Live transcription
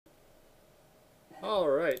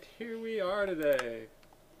Alright, here we are today.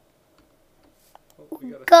 Oh,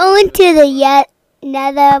 Going to the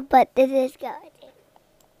nether, but this is good.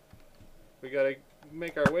 We gotta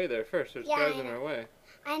make our way there first. There's guys in our way.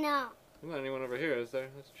 I know. There's not anyone over here, is there?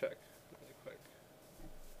 Let's check really quick.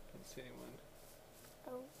 Don't see anyone.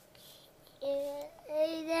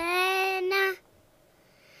 Okay, then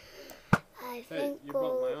I think you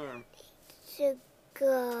bumped my arm. to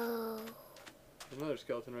go. There's another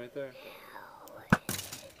skeleton right there.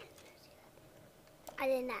 I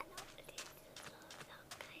did not know.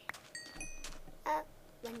 Up,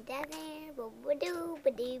 one down there,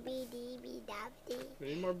 We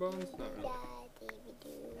need more bones? Not really.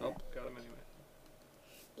 Oh, got him anyway.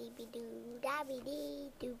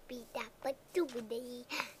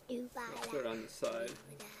 Let's go around the side.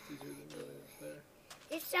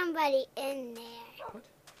 There's somebody in there. What?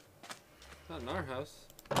 Not in our house.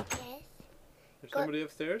 Yes. There's somebody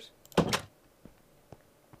upstairs?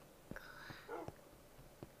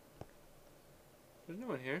 There's no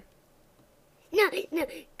one here. No,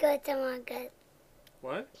 go someone, go.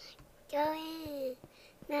 What? Go in.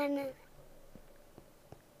 No.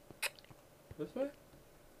 This way?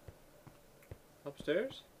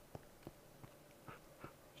 Upstairs?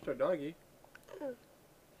 Just our doggy.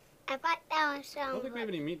 I thought that was I don't think we someone. have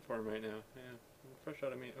any meat for him right now. Yeah, we're fresh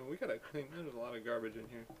out of meat. Oh, we gotta clean. There's a lot of garbage in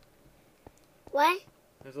here. What?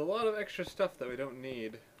 There's a lot of extra stuff that we don't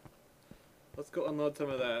need. Let's go unload some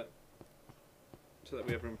of that so that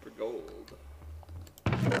we have room for gold.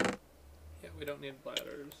 Yeah, we don't need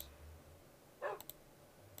bladders. Put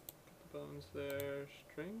the bones there.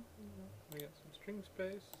 String. We got some string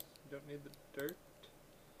space. We don't need the dirt.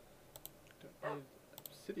 Don't need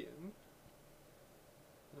obsidian.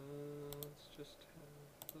 Let's just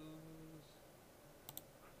have those.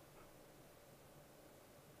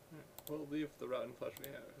 Alright, we'll leave the rotten flesh we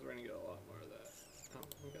have because we're going to get a lot more of that. Oh,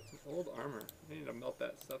 we got some old armor. We need to melt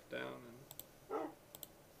that stuff down and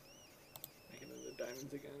make it into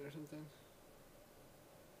diamonds again or something.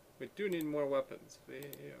 We do need more weapons. We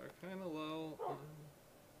are kind of low on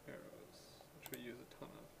arrows, which we use a ton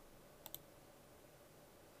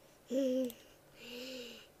of.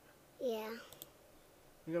 Yeah.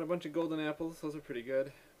 We got a bunch of golden apples. Those are pretty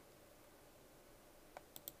good.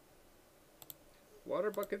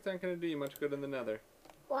 Water buckets aren't going to do you much good in the nether.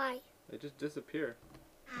 Why? They just disappear.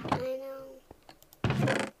 I know.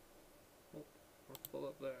 Oh, we're full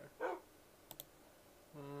up there.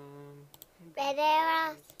 Red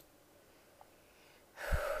arrows.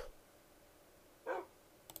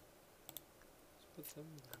 Let's put some.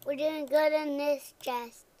 We're doing good in this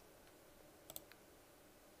chest.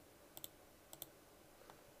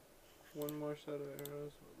 One more set of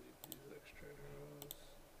arrows. We'll leave these extra arrows.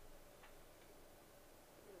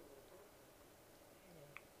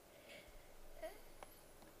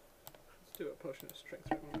 Let's do a potion of strength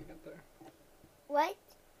right when we get there. What?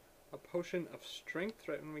 A potion of strength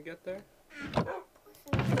right when we get there.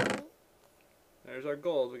 There's our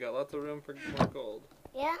gold. We got lots of room for more gold.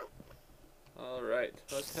 Yeah. Alright,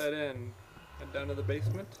 let's head in. Head down to the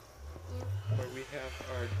basement. Yeah. Where we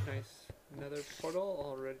have our nice nether portal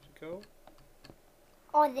all ready to go.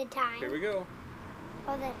 All the time. Here we go.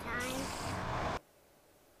 All the time.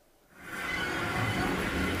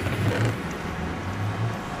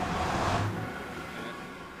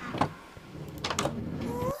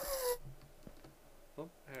 Oh,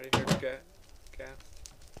 I already heard gas.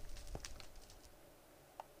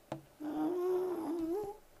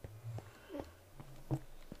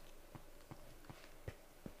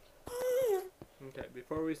 Okay,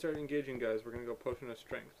 before we start engaging, guys, we're gonna go potion of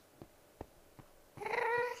strength.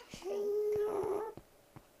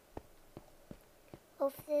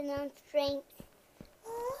 Potion of strength.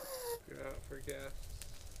 Go out for gas.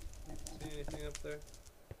 See anything up there?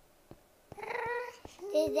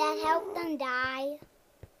 Did that help them die?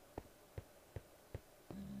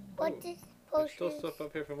 What Ooh, does there's still potion? stuff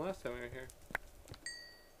up here from last time we were here.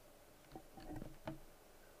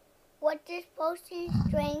 What does potion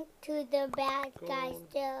strength to the bad guys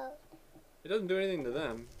Gold. do? It doesn't do anything to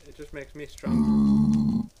them. It just makes me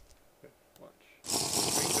stronger. Okay, watch.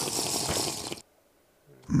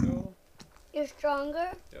 There we go. You're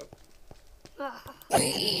stronger? Yep.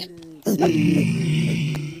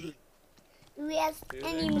 Do we have See you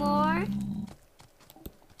any there. more?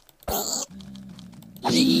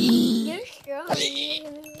 You're strong.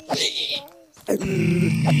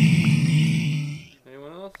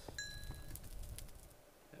 Anyone else?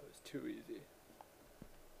 That was too easy.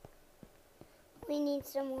 We need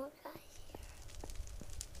some more guys.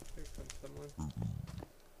 Here comes someone.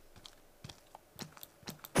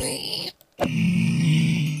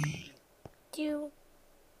 Two.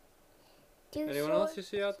 Anyone else you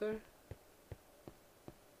see out there?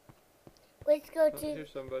 Let's go Oh, to.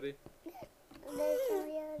 here's somebody. There's somebody over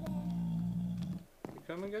there. You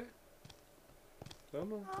coming, guy?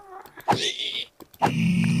 Come on.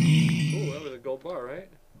 Ooh, that was a gold bar, right?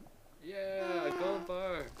 Yeah, a gold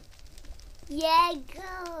bar. Yeah,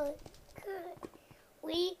 good. Good.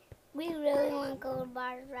 We really want gold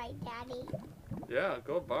bars, right, Daddy? Yeah,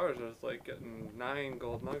 gold bars is like getting 9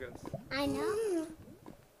 gold nuggets. I know.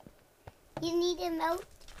 You need to melt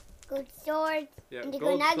good swords Yeah, and the good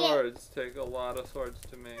gold nugget. swords take a lot of swords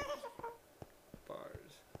to make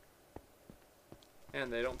bars.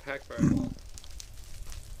 And they don't pack very well.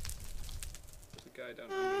 There's a guy down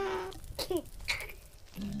underneath.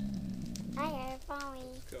 I heard falling.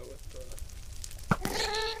 Let's go with the...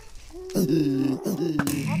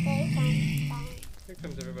 Okay, fine. Here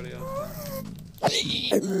comes everybody else now. Let's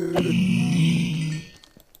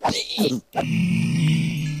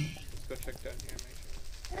go check down here and make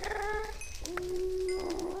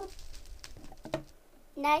sure.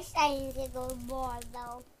 Nice sighting to gold bar,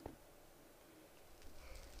 though.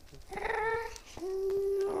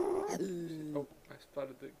 Oh, I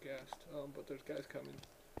spotted the ghast. Oh, but there's guys coming.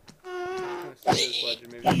 I'm gonna stay this ledge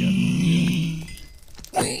and maybe the ghast will see us.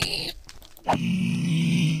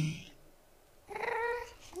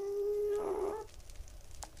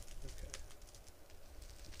 Okay.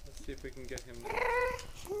 Let's see if we can get him now.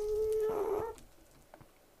 He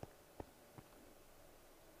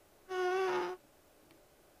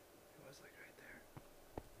was like right there.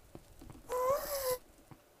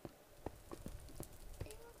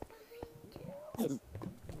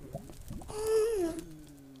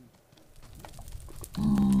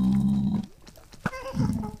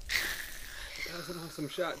 That was an awesome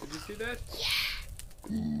shot. Did you see that?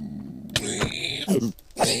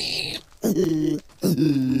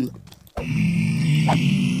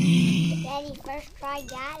 Daddy, first try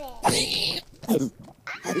got it.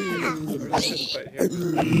 We're gonna have to fight here.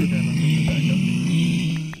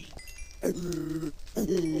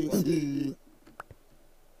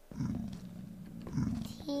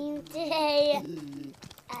 Okay, I'm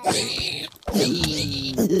gonna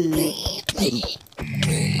back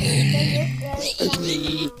Team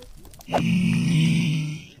today.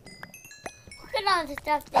 Look at all the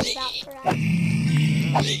stuff they brought for us.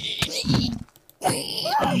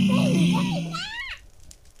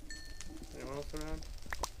 Anyone else around?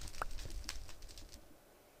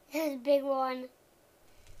 There's a big one.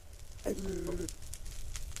 Here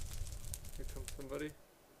comes somebody.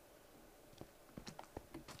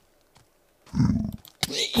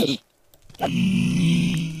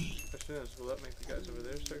 Question is, will that make the guys over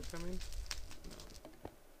there start coming? No.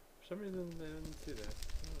 For some reason, they didn't see that.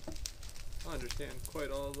 I don't understand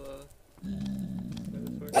quite all the... way this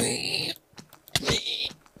works.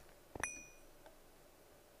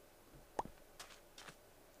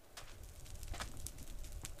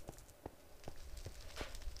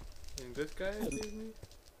 And this guy sees me?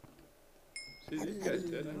 See, these guys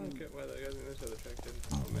did. I don't get why the guys in this other track didn't.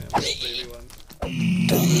 Oh man, we got baby ones.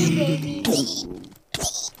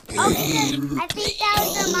 Oh, I think that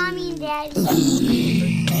was the mommy and daddy.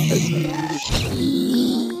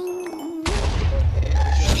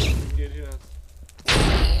 Engaging us.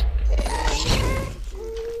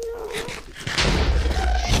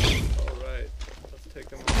 Alright, let's take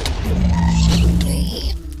them on.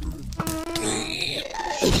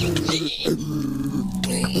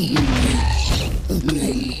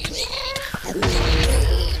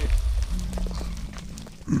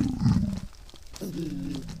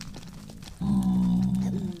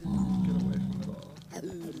 Get away from it all.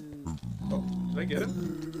 Oh, did I get him?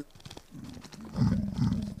 Okay,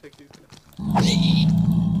 let's take these guys.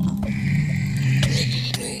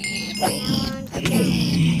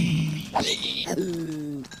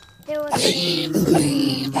 There was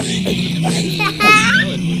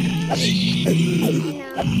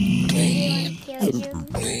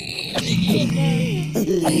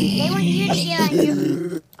They want you to get on your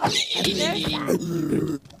their side.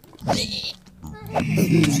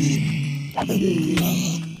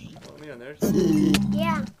 Oh, me on their side?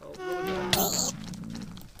 Yeah. Oh, little guy.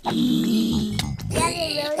 Yeah, they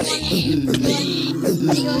really want to get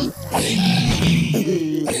on your side.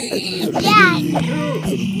 Yeah.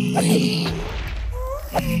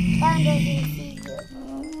 That one doesn't see you.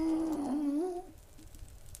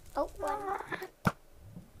 Oh, one.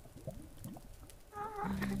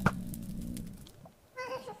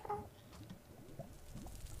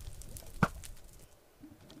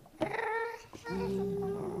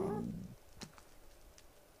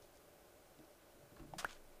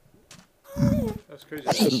 That's crazy.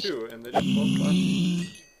 There's two, and they just both left. I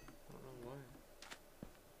don't know why.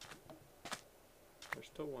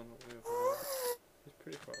 still one way over there. He's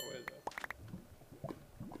pretty far away though.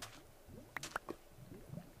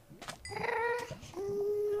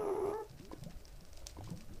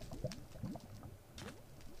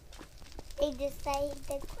 They decided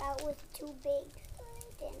the crowd was too big, so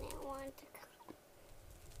they didn't want to come.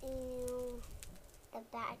 And the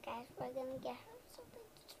bad guys were gonna get hurt, so they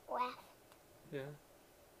just left. Yeah.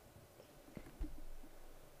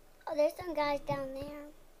 Oh, there's some guys down there.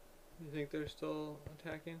 You think they're still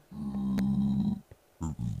attacking?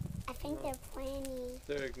 I think they're planning.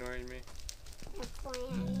 They're ignoring me. They're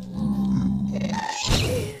planning. What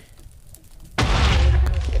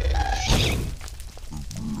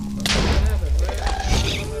happened? Where am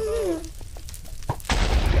I going?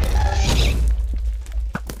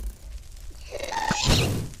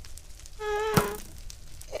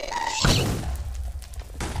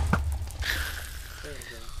 There we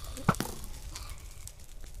go.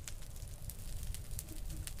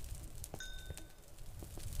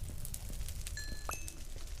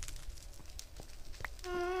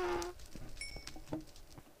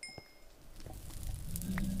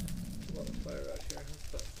 A lot of fire out here. Let's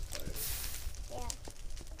start the fire. Yeah.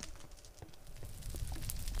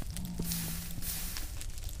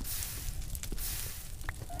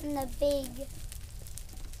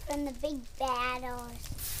 From the big battles.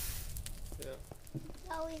 Yeah.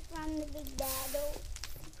 Always from the big battles.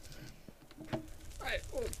 Alright.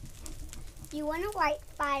 Oh. You want to light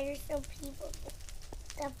fires so people,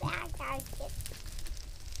 the bad guys get,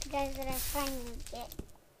 the guys that are fighting get.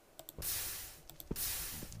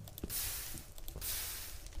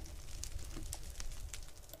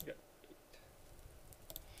 Yeah.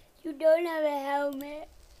 You don't have a helmet.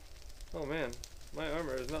 Oh man, my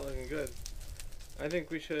armor is not looking good. I think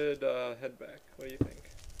we should head back. What do you think?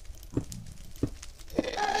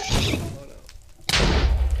 Oh no.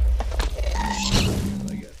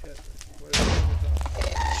 I get hit. Where did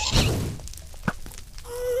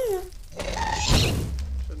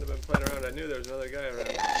Shouldn't have been playing around. I knew there was another guy around.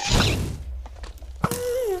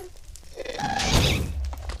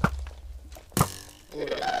 Oh,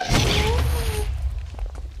 that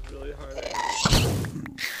was really hard.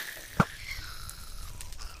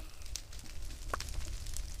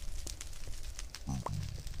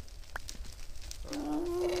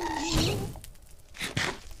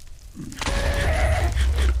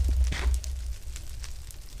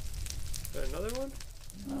 Is there another one?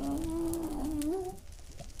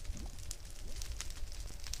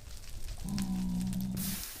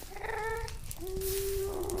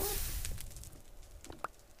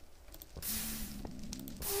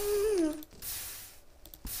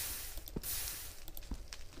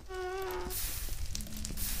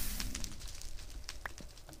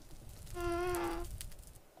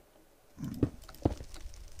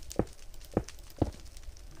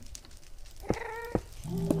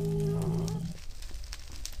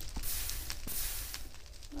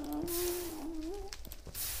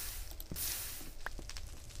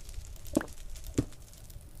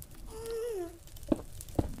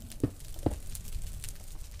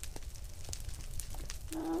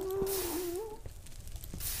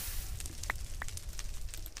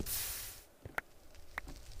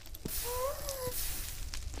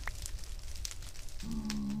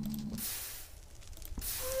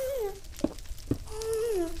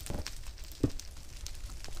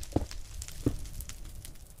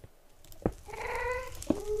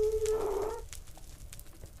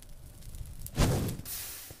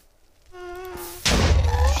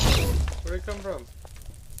 Where'd it come from?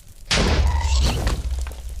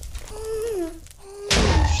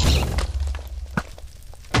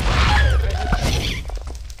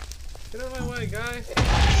 Get out of my way, guy!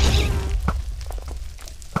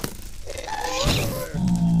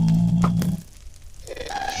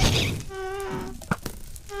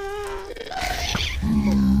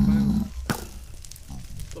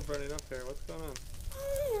 Still burning up here. What's going on?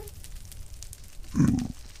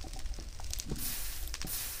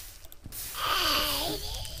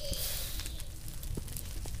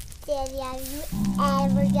 Daddy, have you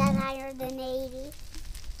ever got higher than 80?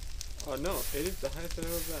 Oh no, 80 is the highest I've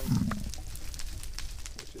ever been.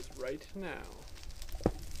 Which is right now.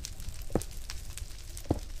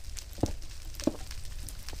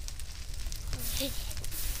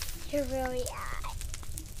 You're really high.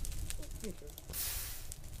 Thank you.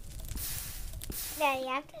 Daddy,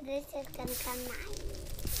 after this is gonna come 90.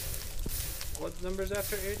 What number's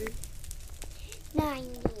after 80?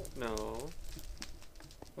 90. No.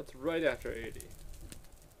 What's right after 80?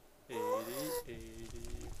 80, 80.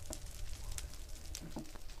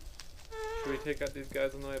 Should we take out these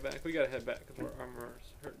guys on the way back? We gotta head back because our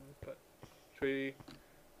armor's hurting, but should we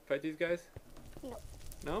fight these guys? No.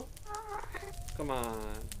 No? Come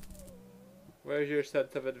on. Where's your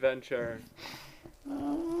sense of adventure? Okay,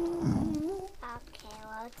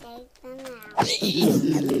 we'll take them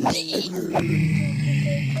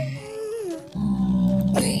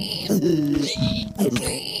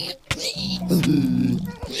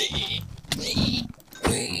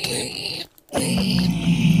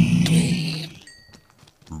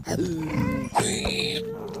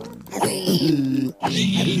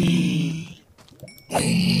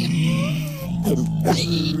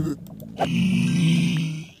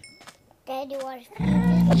Daddy, what if you just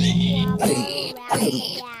wobble around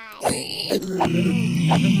again?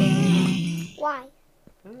 Why?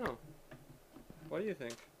 I don't know. What do you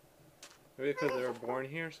think? Maybe because they were born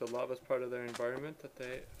here, so lava's part of their environment that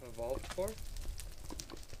they evolved for?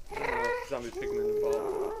 I don't know if zombie pigmen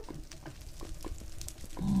evolved.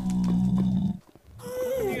 How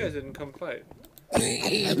come you guys didn't come fight? Oh,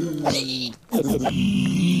 you know what? I forgot.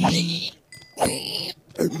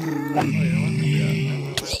 My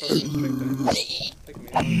focus picked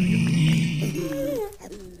that. It's taking me longer to get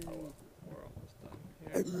this. Oh well, we're almost done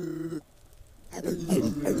here.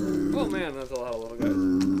 Oh man, that's a lot of little guys.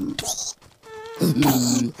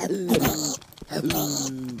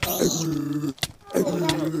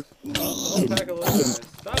 Little pack of little guys.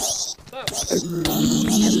 Stop! Stop!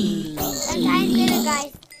 Sometimes little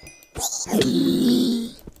guys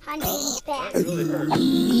hunting back. That really hurt.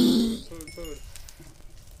 Food.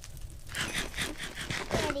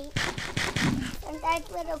 Daddy, sometimes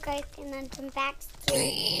little guys can hunt them back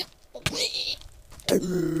too.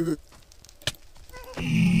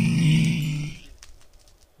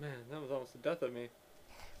 Man, that was almost the death of me.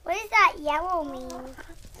 What does that yellow mean?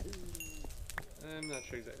 I'm not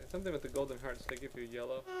sure exactly. Something with the golden hearts, they give you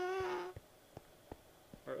yellow.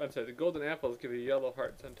 Or, I'm sorry, the golden apples give you yellow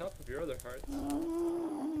hearts on top of your other hearts.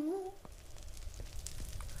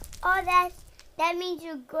 Oh, that means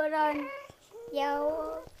you're good on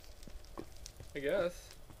yellow. I guess.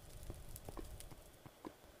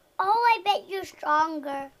 Oh, I bet you're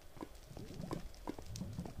stronger.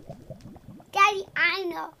 Daddy, I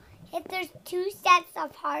know. If there's 2 sets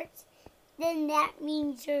of hearts, then that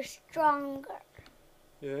means you're stronger.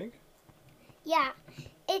 You think? Yeah.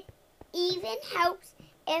 It even helps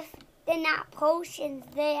if they're not potions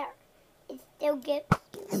there. It still gives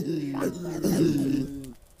you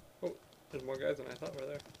stronger. Oh, there's more guys than I thought were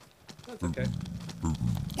there. That's okay.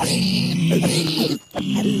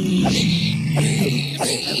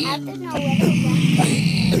 After no little guys.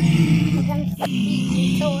 Because I'm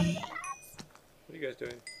speaking toward us. What are you guys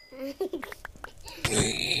doing? Oh,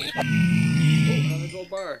 another gold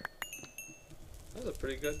bar. That was a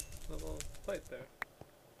pretty good little fight there.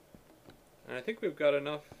 And I think we've got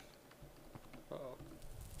enough. Uh-oh.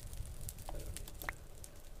 There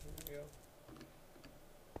we go.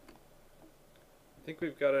 I think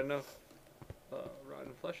we've got enough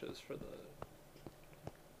rotten fleshes for the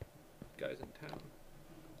guys in town.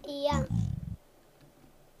 Yeah.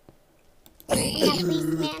 And that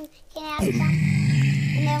policeman can have some.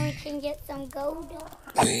 And then we can get some gold.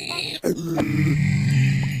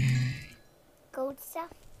 Gold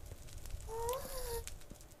stuff.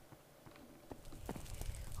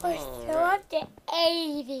 We're still up to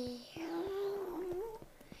 80.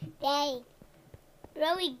 Dang.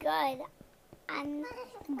 Really good on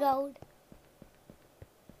gold.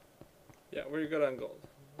 Yeah, we're good on gold.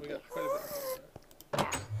 We got quite a bit of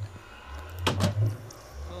gold there.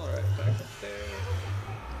 Alright, back upstairs.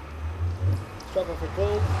 Let's drop off our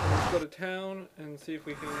gold and let's go to town and see if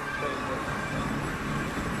we can play gold.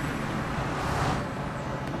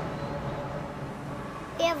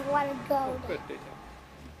 We have a lot of gold. Oh, good, daytime.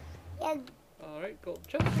 Yeah. Alright, gold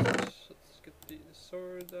chest. Let's get the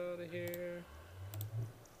swords out of here.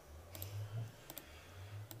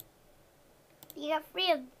 We got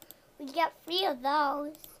 3 of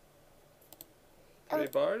those. 3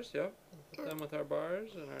 bars, yep. Put them with our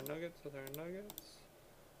bars and our nuggets with our nuggets.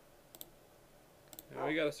 And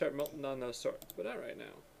we gotta start melting down those swords, but not right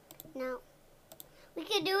now. No. We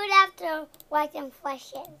can do it after watching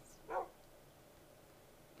Flushes.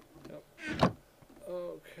 Yep.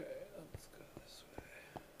 Okay, let's go this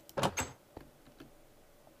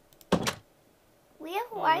way. We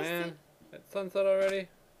have Oh horses. man, it's sunset already.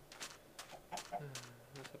 I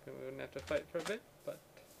was hoping we wouldn't have to fight for a bit, but...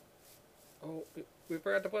 Oh, we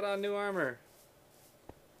forgot to put on new armor.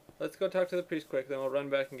 Let's go talk to the priest quick, then we'll run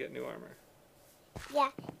back and get new armor.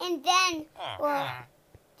 Yeah, and then we'll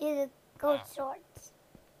do the gold swords.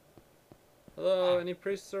 Hello, any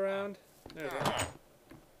priests around? There we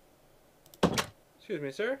go. Excuse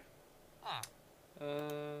me, sir.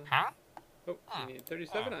 Oh, we need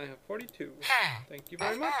 37. I have 42. Thank you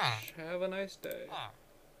very much. Have a nice day.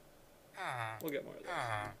 We'll get more of those.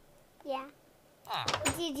 Yeah.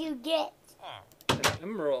 What did you get? An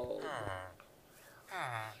emerald.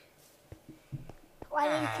 Why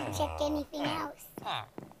didn't you check anything else? I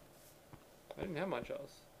didn't have much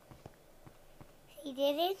else. You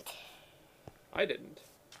didn't? I didn't.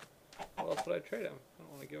 What else would I trade him? I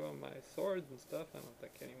don't want to give him my swords and stuff. I don't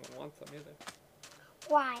think anyone wants them either.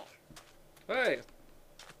 Why? Hey!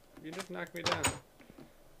 You just knocked me down.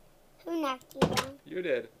 Who knocked you down? You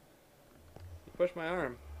did. You pushed my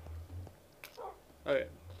arm. Okay,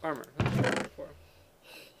 armor. That's what I'm looking for.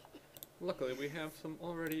 Luckily, we have some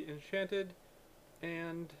already enchanted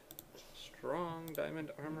and strong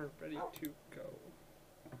diamond armor ready to go.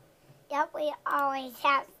 Yep, we always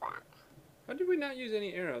have that. How did we not use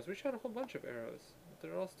any arrows? We shot a whole bunch of arrows.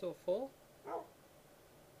 They're all still full?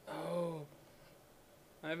 Oh.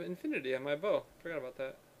 I have infinity on my bow. Forgot about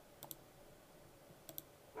that.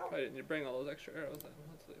 I didn't need to bring all those extra arrows then.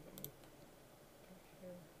 Let's leave them.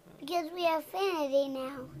 Because we have infinity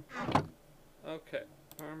now. Okay.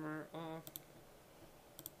 Armor off.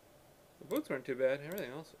 The boots weren't too bad.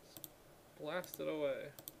 Everything else was blasted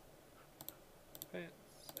away.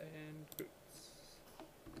 Pants and boots.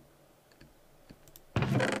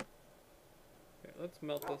 Okay, let's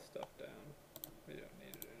melt this stuff down. We don't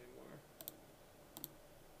need it anymore.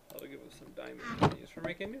 That'll give us some diamonds to use for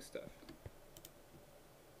making new stuff.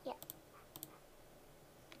 Yeah.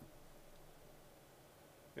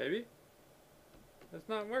 Maybe? That's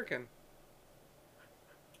not working.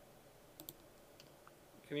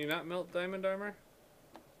 Can you not melt diamond armor?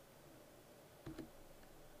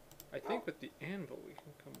 I think with the anvil we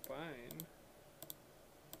can combine.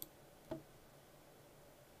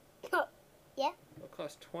 Yeah. It'll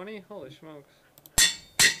cost 20? Holy smokes.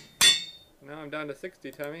 Now I'm down to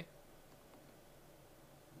 60, Tommy.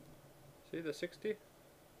 See the 60?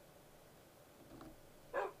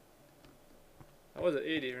 That was at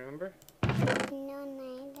 80, remember? No,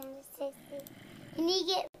 9 down to 60. And you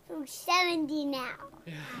get through 70 now.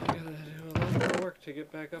 Yeah, I gotta do a lot more work to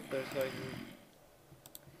get back up there so I can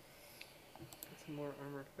get some more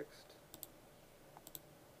armor fixed.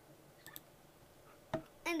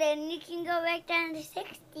 And then you can go back down to 60.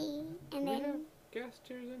 And Do we have then... gas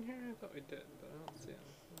tiers in here? I thought we did, but I don't see them.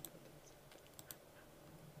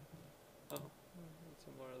 Oh, need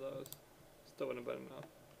some more of those. Still wouldn't have been enough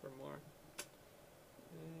for more.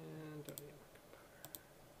 And don't need more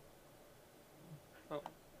gunpowder. Oh,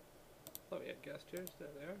 thought we had gas tiers.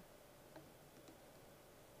 There they are.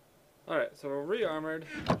 Alright, so we're re-armored.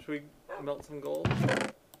 Should we melt some gold?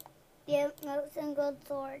 Yeah, melt some gold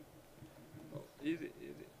sword. Oh, easy,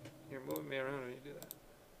 easy. You're moving me around when you do that.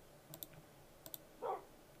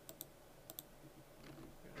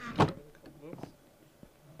 Yeah, start with a couple moves.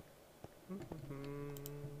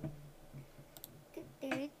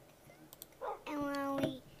 And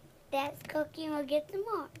when that's cooking, we'll get some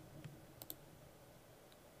more.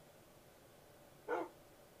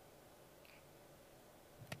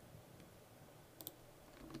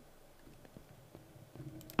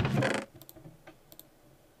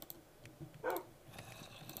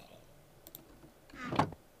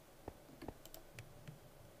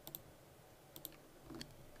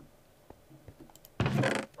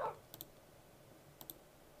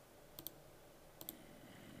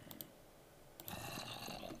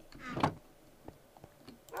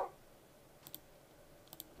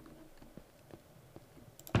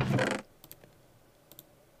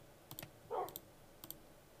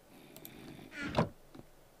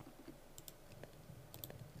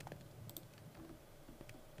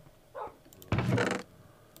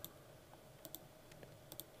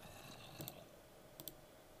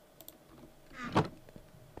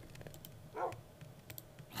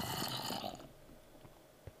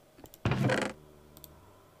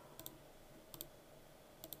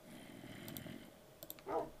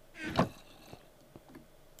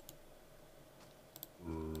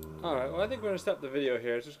 Alright, well I think we're going to stop the video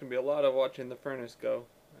here. It's just going to be a lot of watching the furnace go.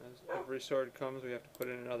 As every sword comes, we have to put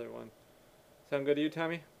in another one. Sound good to you,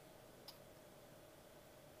 Tommy?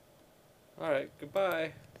 Alright,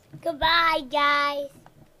 goodbye. Goodbye, guys.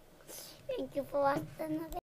 Thank you for watching the video.